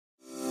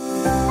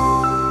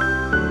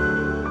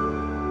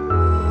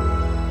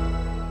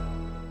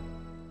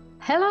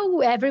Hello,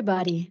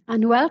 everybody,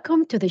 and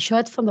welcome to the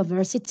Short Form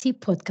University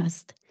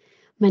podcast.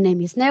 My name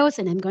is Neos,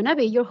 and I'm going to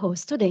be your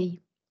host today.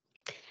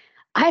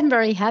 I'm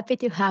very happy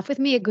to have with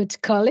me a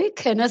good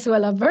colleague and as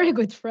well a very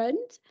good friend,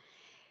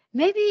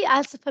 maybe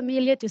also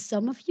familiar to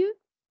some of you.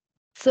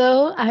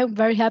 So I'm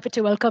very happy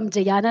to welcome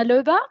Diana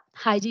Löber.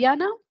 Hi,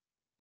 Diana.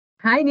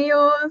 Hi,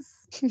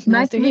 Neos.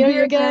 Nice to be hear you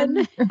here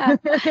again.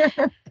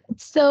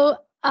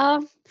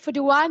 For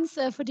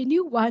the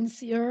new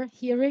ones you're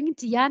hearing,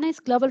 Diana is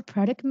Global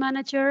Product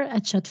Manager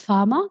at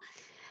Pharma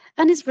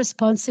and is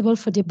responsible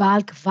for the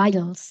bulk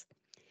vials.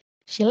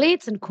 She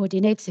leads and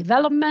coordinates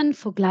development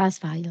for glass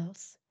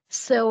vials.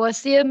 So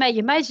as you may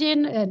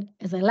imagine, and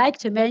as I like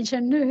to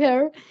mention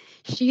her,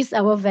 she's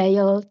our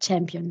vial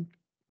champion.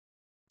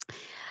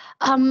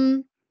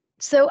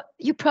 So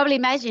you probably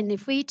imagine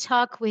if we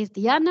talk with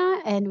Diana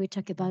and we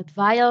talk about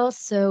vials,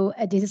 so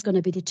this is going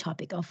to be the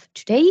topic of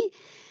today.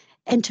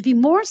 And to be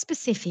more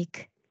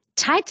specific,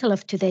 title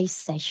of today's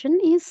session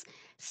is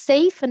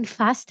Safe and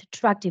Fast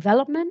Drug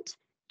Development.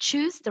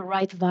 Choose the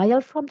right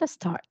vial from the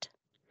start.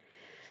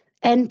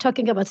 And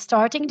talking about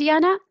starting,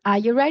 Diana, are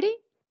you ready?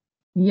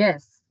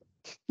 Yes.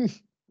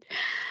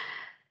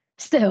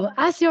 So,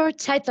 as your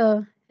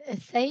title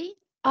say,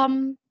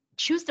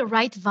 choose the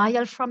right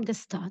vial from the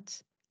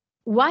start.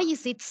 Why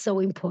is it so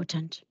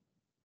important?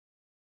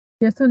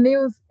 Yeah, so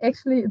Neos,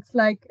 actually, it's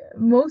like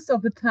most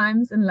of the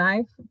times in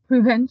life,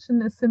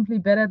 prevention is simply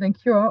better than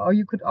cure, or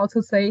you could also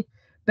say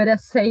better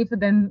safe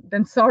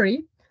than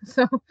sorry.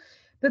 So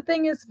the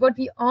thing is, what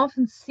we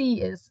often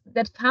see is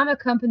that pharma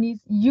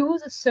companies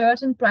use a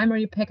certain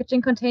primary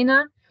packaging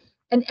container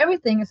and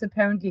everything is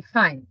apparently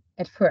fine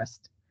at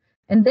first.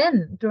 And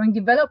then during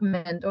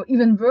development, or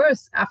even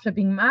worse, after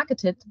being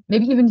marketed,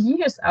 maybe even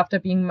years after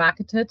being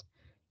marketed,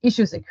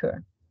 issues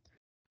occur.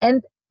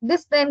 And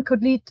this then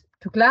could lead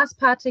to glass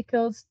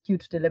particles due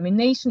to the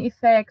lamination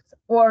effects,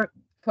 or,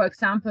 for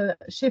example,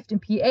 a shift in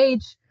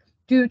pH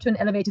due to an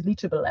elevated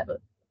leachable level.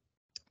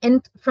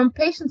 And from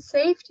patient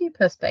safety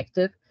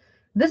perspective,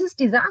 this is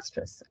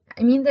disastrous.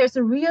 I mean, there's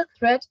a real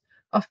threat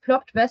of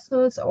blocked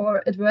vessels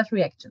or adverse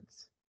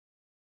reactions.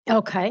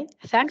 Okay,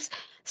 thanks.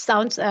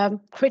 Sounds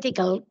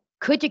critical.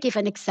 Could you give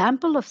an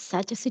example of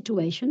such a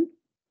situation?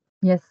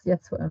 Yes,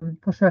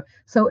 for sure.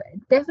 So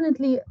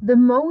definitely the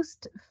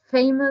most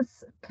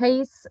famous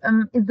case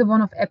is the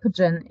one of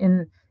Epogen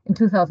in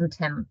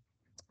 2010.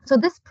 So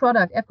this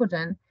product,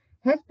 Epogen,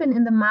 has been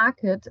in the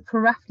market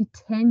for roughly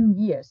 10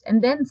 years.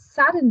 And then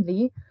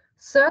suddenly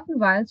certain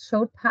vials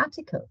showed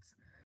particles.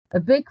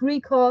 A big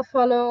recall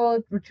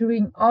followed,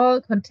 retrieving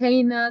all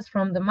containers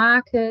from the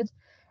market.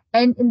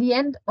 And in the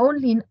end,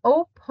 only in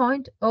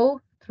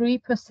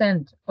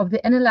 0.03% of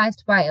the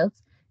analyzed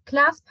vials,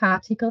 glass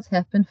particles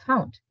have been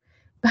found.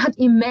 But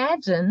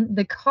imagine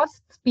the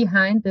costs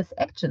behind this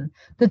action,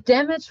 the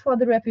damage for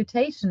the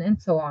reputation,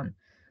 and so on.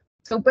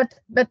 So, but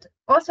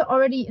also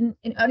already in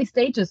early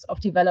stages of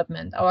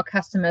development, our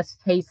customers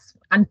face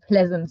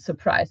unpleasant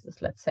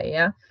surprises, let's say.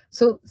 Yeah.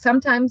 So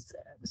sometimes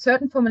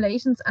certain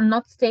formulations are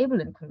not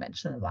stable in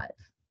conventional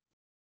vials.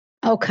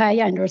 Okay,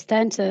 I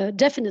understand.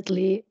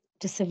 Definitely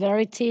the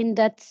severity in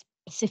that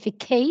specific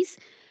case.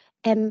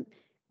 And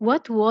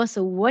what was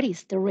or what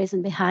is the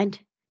reason behind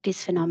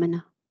this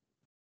phenomena?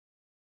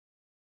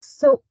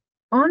 So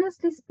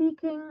honestly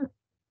speaking,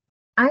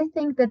 I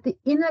think that the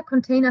inner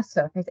container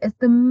surface as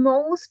the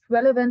most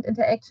relevant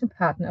interaction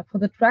partner for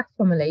the drug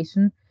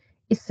formulation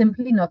is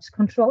simply not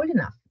controlled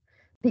enough.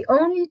 The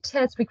only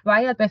test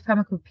required by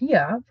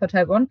pharmacopoeia for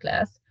type 1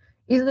 glass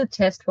is the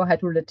test for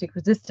hydrolytic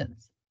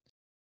resistance.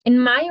 In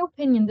my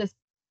opinion, this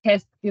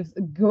test gives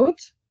a good,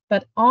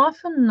 but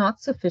often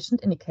not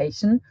sufficient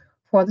indication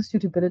for the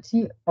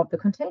suitability of the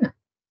container.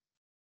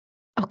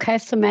 Okay,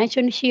 so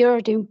mention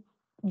here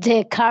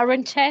the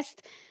current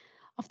test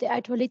of the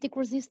hydrolytic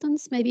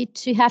resistance, maybe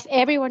to have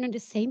everyone on the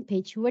same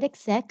page. What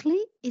exactly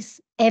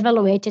is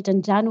evaluated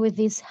and done with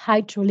this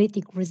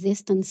hydrolytic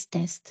resistance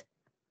test?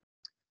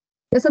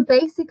 Yeah, so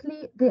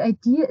basically, the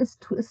idea is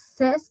to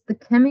assess the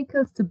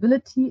chemical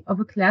stability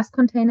of a glass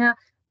container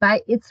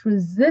by its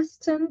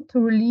resistance to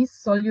release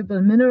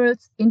soluble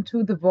minerals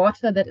into the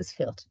water that is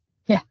filled.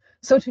 Yeah,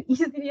 so to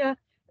easier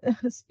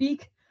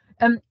speak,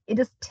 it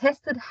is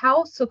tested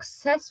how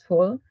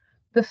successful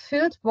the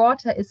filled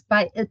water is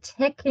by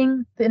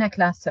attacking the inner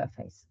glass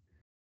surface.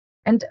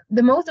 And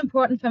the most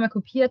important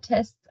pharmacopoeia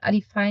tests are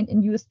defined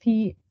in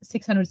USP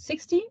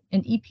 660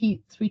 and EP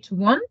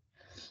 321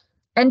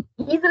 and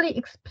easily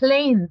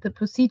explain the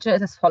procedure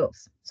as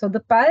follows. So the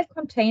bulk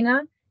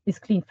container is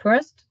cleaned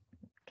first,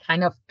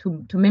 kind of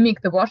to mimic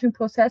the washing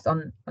process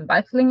on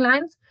bulk filling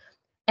lines,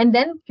 and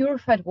then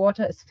purified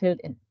water is filled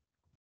in.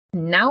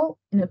 Now,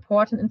 an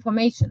important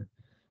information.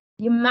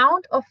 The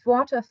amount of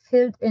water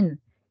filled in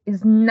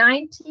is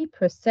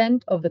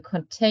 90% of the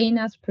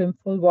container's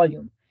brimful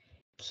volume.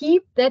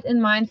 Keep that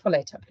in mind for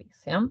later, please.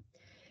 Yeah?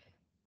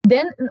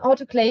 Then an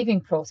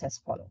autoclaving process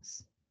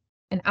follows.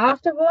 And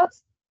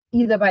afterwards,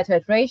 either by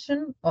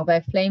titration or by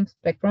flame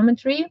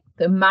spectrometry,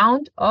 the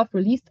amount of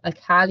released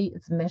alkali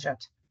is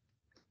measured.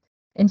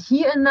 And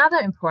here another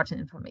important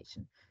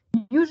information.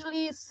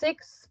 Usually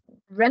 6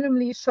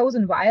 randomly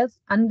chosen vials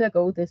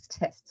undergo this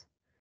test.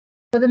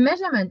 For the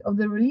measurement of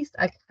the released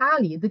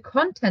alkali, the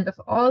content of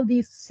all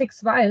these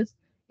 6 vials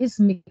is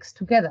mixed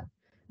together.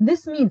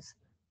 This means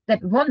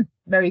that one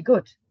very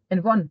good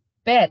and one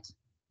bad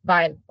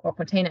vial or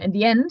container in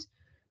the end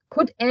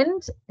could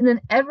end in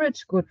an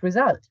average good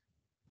result.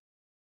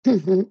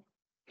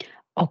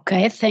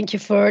 Okay, thank you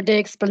for the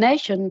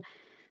explanation.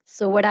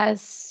 So what I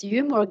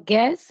assume or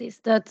guess is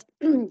that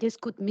this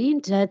could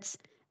mean that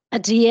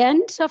at the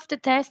end of the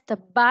test, the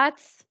bad,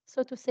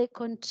 so to say,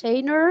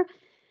 container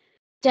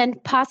then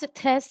pass a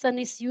test and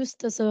is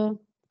used as a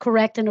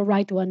correct and a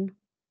right one.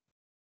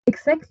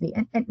 Exactly.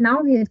 And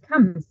now here it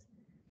comes.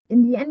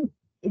 In the end,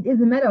 it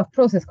is a matter of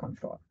process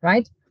control,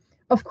 right?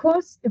 Of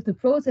course, if the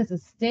process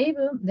is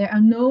stable, there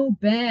are no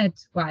bad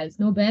vials,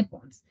 no bad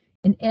ones.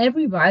 And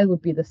every vial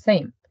would be the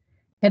same,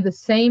 have the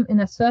same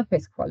inner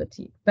surface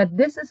quality. But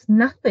this is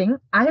nothing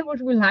I would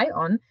rely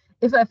on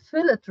if I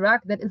fill a drug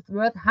that is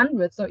worth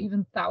hundreds or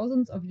even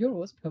thousands of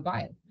euros per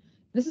vial.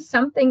 This is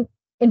something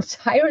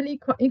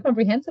entirely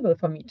incomprehensible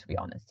for me, to be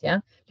honest. Yeah,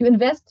 you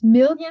invest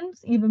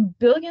millions, even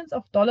billions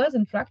of dollars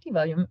in drug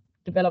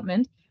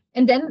development,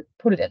 and then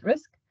put it at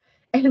risk.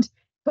 And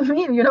for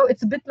me,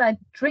 it's a bit like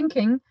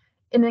drinking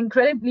an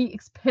incredibly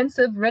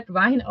expensive red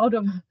wine out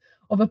of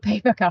a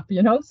paper cup.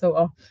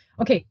 So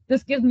okay,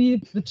 this gives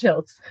me the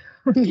chills.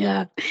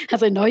 Yeah,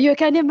 as I know you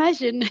can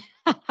imagine.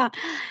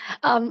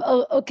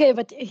 Okay,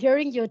 but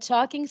hearing you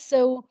talking,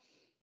 so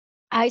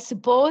I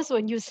suppose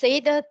when you say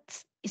that,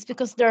 it's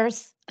because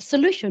there's a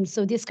solution,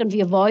 so this can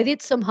be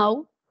avoided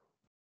somehow.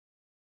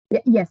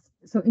 Yes,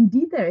 so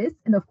indeed there is,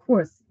 and of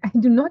course, I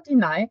do not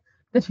deny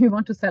that we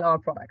want to sell our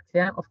products.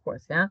 Yeah, of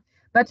course, yeah.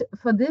 But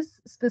for this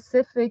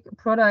specific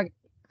product,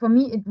 for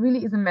me, it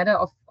really is a matter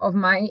of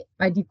my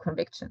deep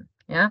conviction.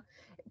 Yeah,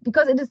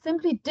 because it is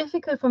simply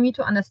difficult for me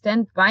to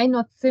understand why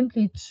not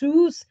simply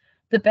choose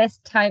the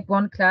best type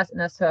 1 class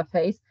inner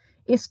surface,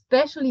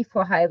 especially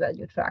for high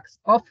value drugs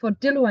or for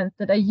diluents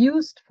that are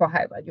used for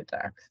high value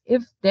drugs,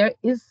 if there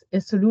is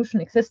a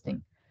solution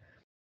existing.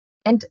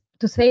 And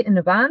to say it in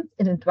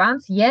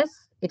advance, yes,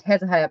 it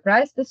has a higher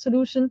price, this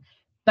solution,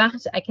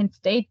 but I can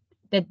state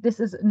that this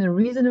is in a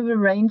reasonable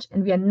range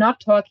and we are not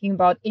talking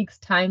about X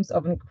times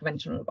of a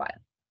conventional vial.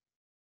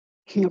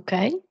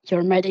 Okay,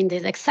 you're making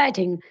this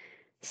exciting.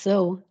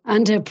 So,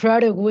 and the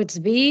product would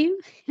be,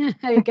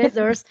 I guess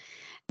there's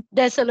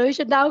the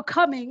solution now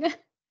coming.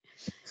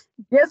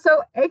 Yeah,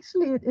 so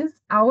actually it is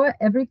our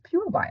EVERIC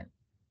Pure vial.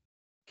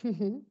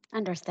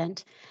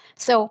 Understand.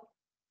 So,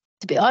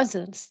 to be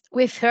honest,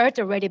 we've heard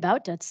already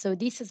about that. So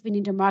this has been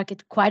in the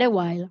market quite a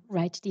while,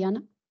 right,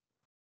 Diana?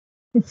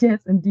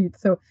 Yes, indeed.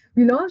 So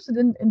we launched it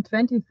in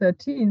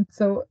 2013.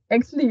 So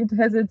actually it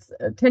has its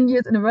 10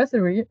 years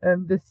anniversary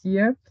this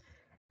year.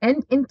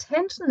 And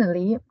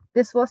intentionally,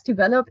 this was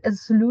developed as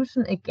a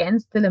solution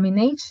against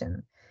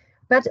delamination.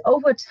 But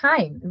over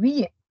time,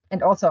 we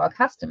and also our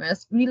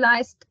customers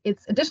realized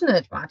its additional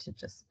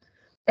advantages.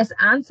 As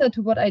answer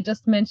to what I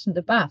just mentioned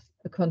above,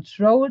 a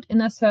controlled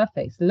inner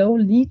surface, low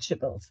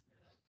leachables.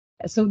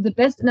 So the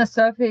best inner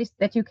surface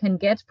that you can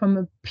get from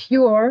a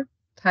pure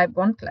type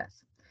 1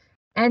 class.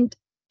 And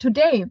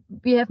today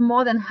we have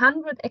more than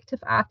 100 active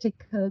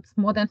articles,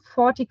 more than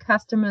 40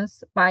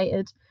 customers buy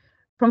it,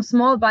 from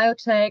small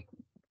biotech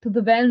to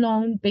the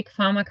well-known big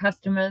pharma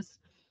customers.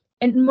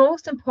 And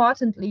most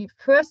importantly,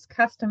 first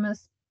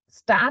customers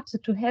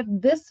started to have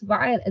this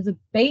vial as a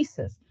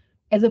basis,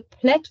 as a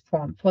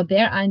platform for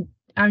their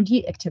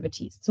R&D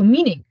activities. So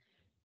meaning,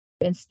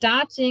 when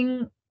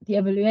starting the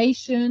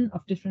evaluation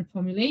of different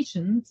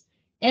formulations,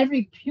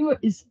 EVERIC Pure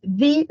is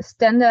the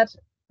standard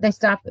they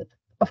start with.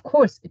 Of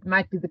course, it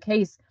might be the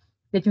case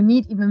that you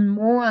need even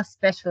more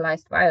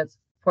specialized vials,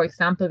 for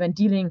example, when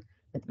dealing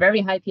with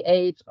very high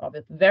pH or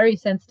with very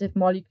sensitive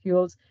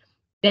molecules,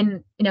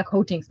 then inner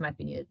coatings might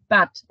be needed.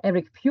 But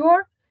EVERIC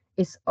Pure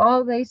is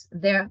always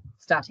their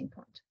starting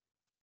point.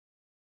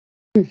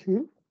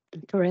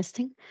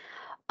 Interesting.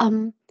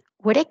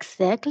 What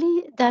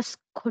exactly does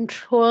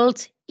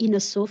controlled inner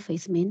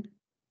surface mean?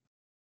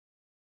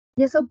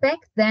 Yeah, so back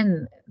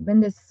then, when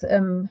this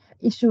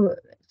issue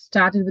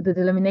started with the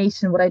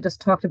delamination, what I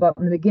just talked about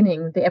in the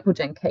beginning, the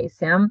Epogen case,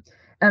 yeah,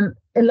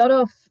 a lot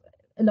of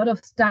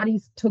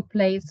studies took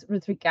place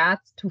with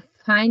regards to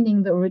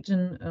finding the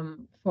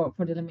origin for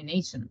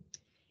delamination.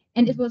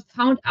 And it was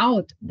found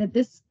out that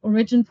this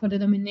origin for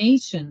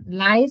delamination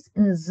lies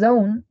in a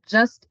zone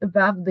just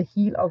above the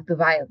heel of the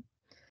vial.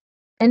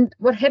 And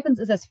what happens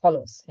is as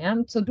follows. Yeah?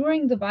 So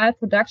during the vial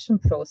production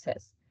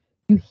process,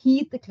 you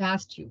heat the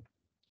glass tube.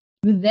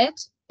 With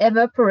that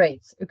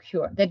evaporates a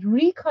cure that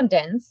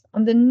recondenses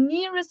on the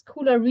nearest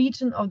cooler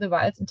region of the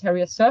vial's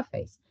interior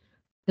surface,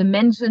 the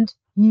mentioned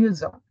heel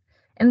zone.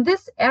 And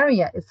this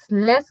area is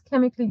less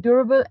chemically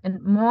durable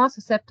and more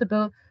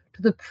susceptible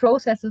to the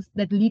processes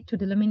that lead to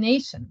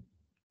delamination.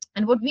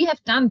 And what we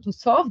have done to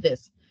solve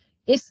this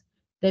is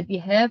that we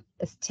have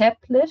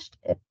established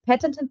a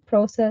patented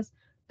process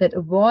that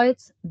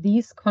avoids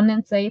these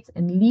condensates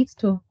and leads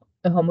to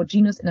a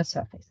homogeneous inner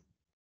surface.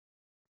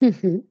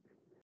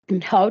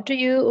 And how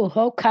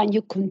can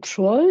you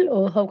control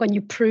or how can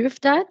you prove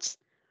that?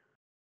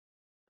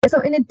 So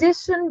in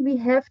addition, we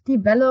have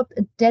developed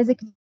a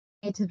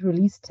designated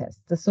release test,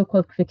 the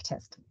so-called quick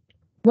test.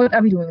 What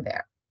are we doing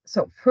there?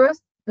 So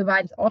first, the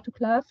vial is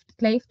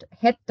autoclaved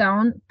head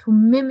down to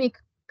mimic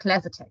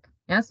glass attack.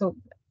 Yeah, so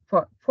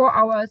for 4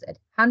 hours at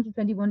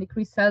 121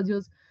 degrees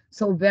Celsius,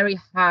 so very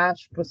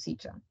harsh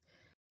procedure.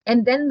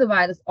 And then the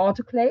vial is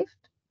autoclaved,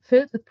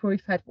 filled with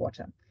purified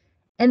water.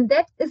 And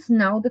that is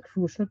now the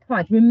crucial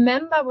point.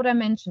 Remember what I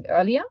mentioned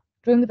earlier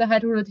during the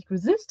hydrolytic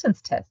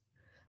resistance test.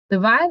 The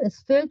vial is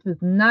filled with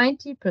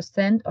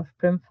 90% of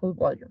brimful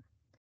volume.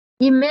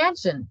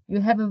 Imagine you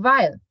have a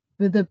vial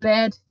with a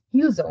bad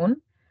heel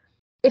zone.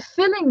 If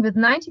filling with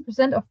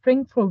 90% of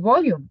brimful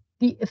volume,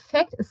 the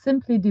effect is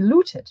simply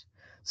diluted.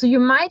 So you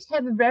might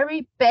have a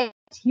very bad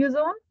heel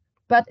zone,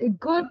 but a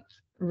good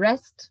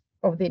rest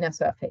of the inner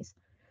surface.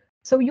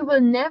 So you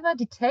will never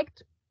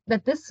detect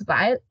that this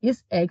vial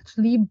is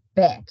actually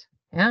bad.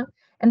 Yeah?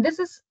 And this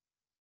is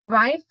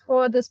why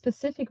for the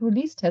specific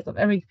release test of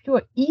EVERIC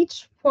Pure,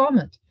 each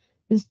format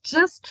is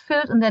just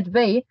filled in that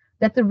way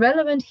that the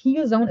relevant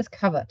heel zone is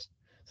covered,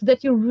 so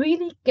that you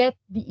really get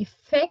the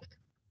effect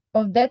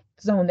of that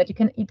zone, that you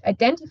can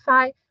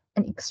identify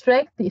and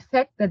extract the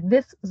effect that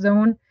this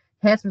zone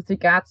has with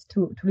regards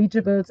to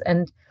leachables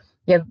and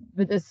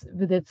with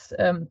its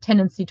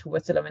tendency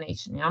towards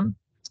elimination. Yeah.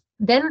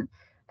 Then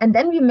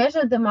we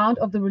measure the amount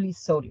of the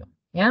released sodium.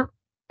 Yeah.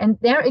 And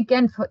there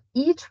again, for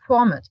each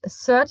format, a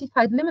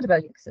certified limit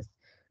value exists.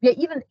 We are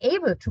even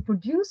able to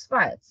produce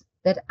vials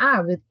that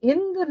are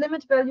within the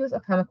limit values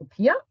of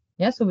pharmacopoeia,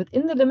 so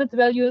within the limit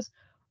values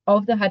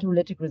of the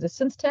hydrolytic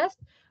resistance test,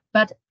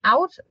 but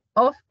out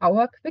of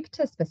our quick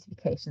test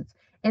specifications.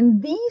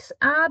 And these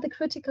are the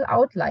critical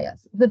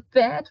outliers, the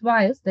bad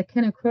vials that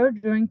can occur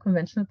during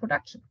conventional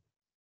production.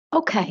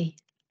 Okay,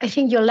 I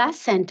think your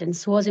last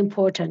sentence was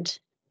important.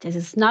 This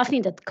is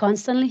nothing that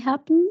constantly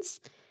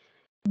happens,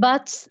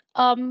 but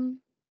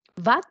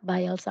VAT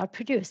vials are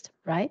produced,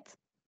 right?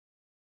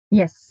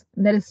 Yes,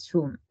 that is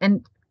true.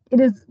 And it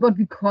is what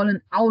we call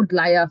an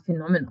outlier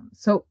phenomenon.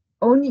 So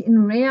only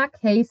in rare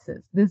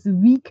cases this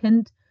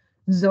weakened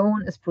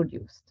zone is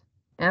produced.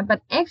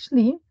 But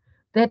actually,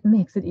 that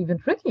makes it even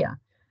trickier.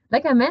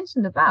 Like I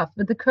mentioned above,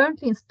 with the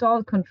currently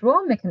installed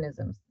control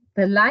mechanisms,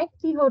 the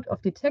likelihood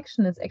of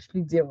detection is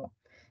actually zero.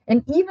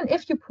 And even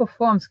if you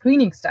perform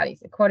screening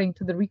studies according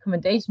to the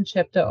recommendation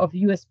chapter of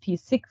USP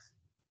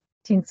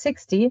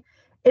 1660,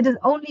 it is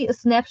only a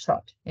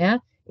snapshot.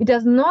 It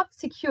does not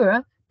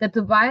secure that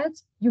the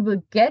vials you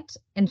will get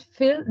and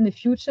fill in the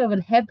future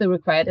will have the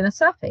required inner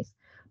surface.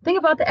 Think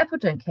about the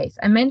Epogen case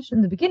I mentioned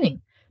in the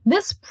beginning.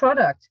 This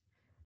product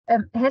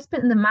has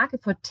been in the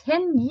market for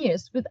 10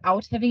 years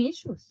without having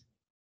issues.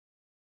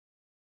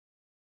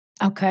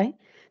 Okay.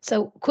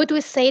 So could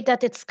we say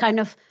that it's kind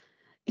of,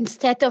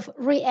 instead of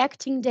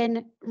reacting,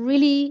 then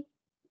really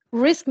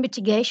risk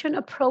mitigation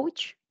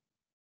approach?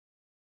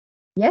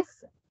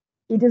 Yes,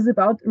 it is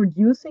about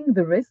reducing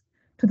the risk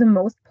to the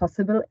most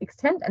possible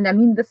extent. And I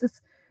mean, this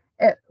is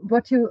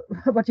what you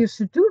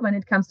should do when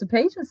it comes to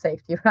patient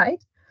safety,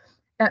 right?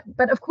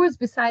 But of course,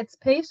 besides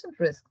patient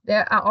risk,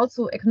 there are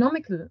also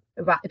economical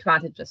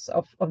advantages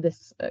of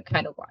this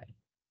kind of vial.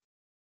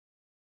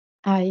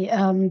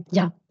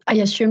 I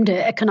assume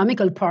the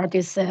economical part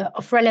is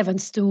of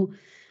relevance too.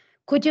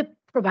 Could you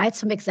provide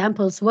some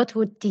examples? What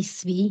would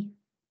this be?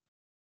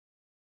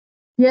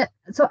 Yeah,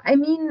 so I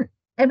mean,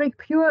 EVERIC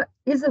Pure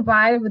is a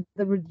vial with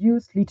the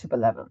reduced leachable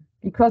level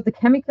because the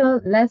chemical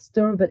less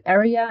durable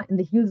area in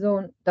the heel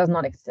zone does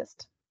not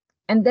exist.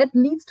 And that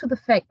leads to the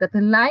fact that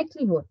the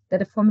likelihood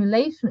that a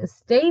formulation is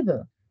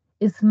stable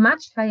is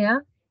much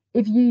higher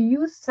if you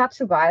use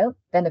such a vial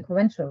than a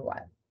conventional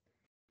vial,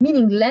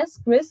 meaning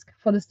less risk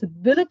for the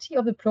stability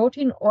of the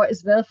protein or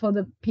as well for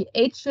the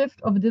pH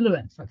shift of a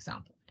diluent, for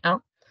example.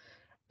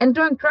 And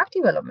during drug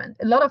development,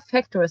 a lot of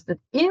factors that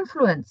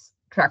influence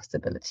drug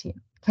stability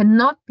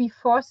cannot be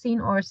foreseen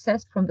or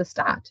assessed from the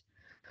start.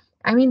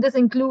 I mean, this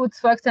includes,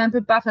 for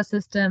example, buffer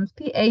systems,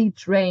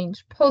 pH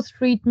range,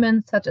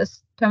 post-treatment, such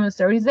as thermal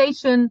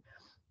sterilization,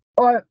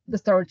 or the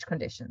storage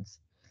conditions.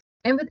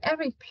 And with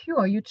EVERIC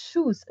Pure, you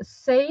choose a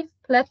safe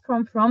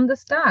platform from the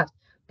start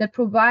that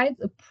provides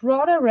a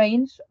broader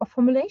range of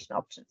formulation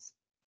options.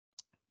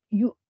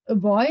 You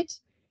avoid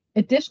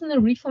additional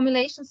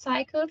reformulation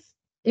cycles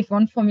if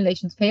one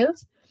formulation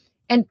fails,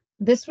 and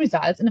this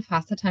results in a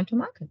faster time to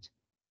market.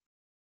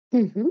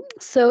 Mm-hmm.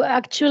 So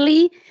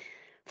actually,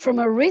 from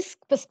a risk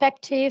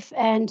perspective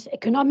and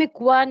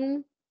economic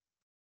one,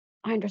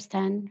 I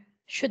understand,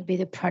 should be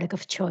the product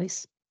of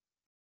choice.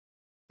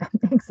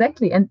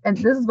 Exactly. And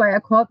this is why I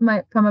called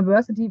my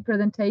Pharmaversity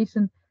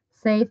presentation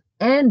Safe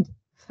and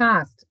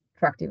Fast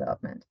Drug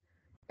Development.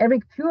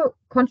 EVERIC Pure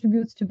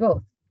contributes to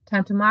both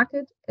time to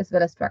market as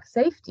well as drug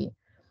safety.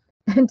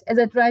 And as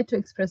I tried to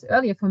express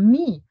earlier, for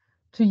me,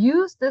 to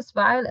use this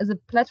vial as a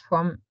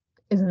platform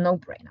is a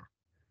no-brainer.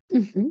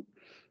 Mm-hmm.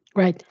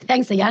 Right.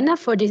 Thanks, Ayana,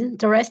 for this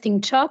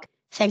interesting talk.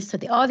 Thanks to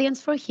the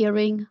audience for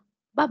hearing.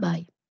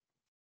 Bye-bye.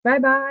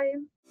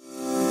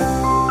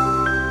 Bye-bye.